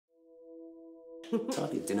It's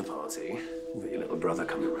hardly a dinner party. You've got your little brother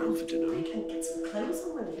coming round for dinner. You can get some clothes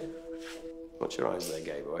on, will you? Watch your eyes there,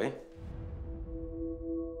 gay boy.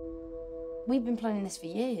 We've been planning this for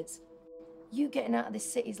years. You getting out of this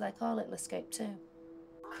city's like our little escape too.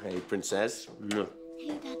 Hey, princess. Hey,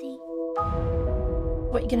 Daddy.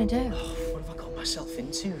 What are you gonna do? Oh, what have I got myself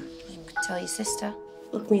into? You could tell your sister.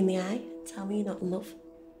 Look me in the eye. Tell me you're not in love.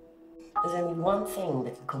 There's only one thing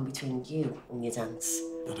that can come between you and your dance.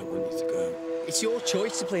 I don't want you to go. It's your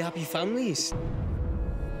choice to play Happy Families. So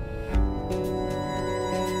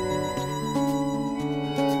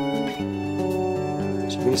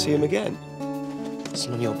you're gonna see him again? It's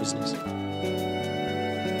none of your business.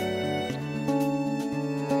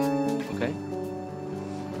 Okay,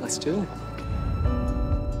 let's do it.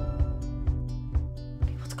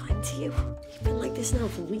 What's got into you? You've been like this now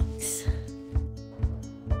for weeks.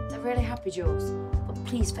 They're really happy, Jules. But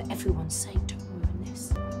please, for everyone's sake, don't ruin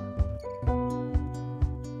this.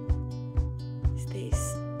 Is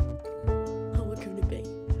this how we're gonna be?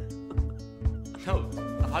 No,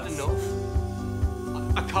 I've had enough.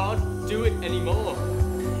 I can't do it anymore.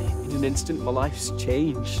 In an instant, my life's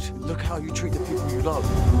changed. Look how you treat the people you love.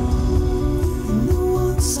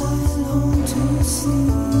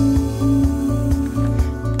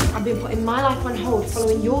 I've been putting my life on hold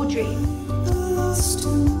following your dream.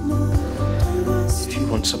 If you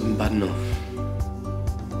want something bad enough,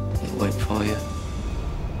 it'll wait for you.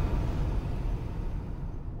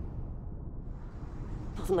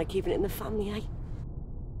 Nothing like keeping it in the family, eh?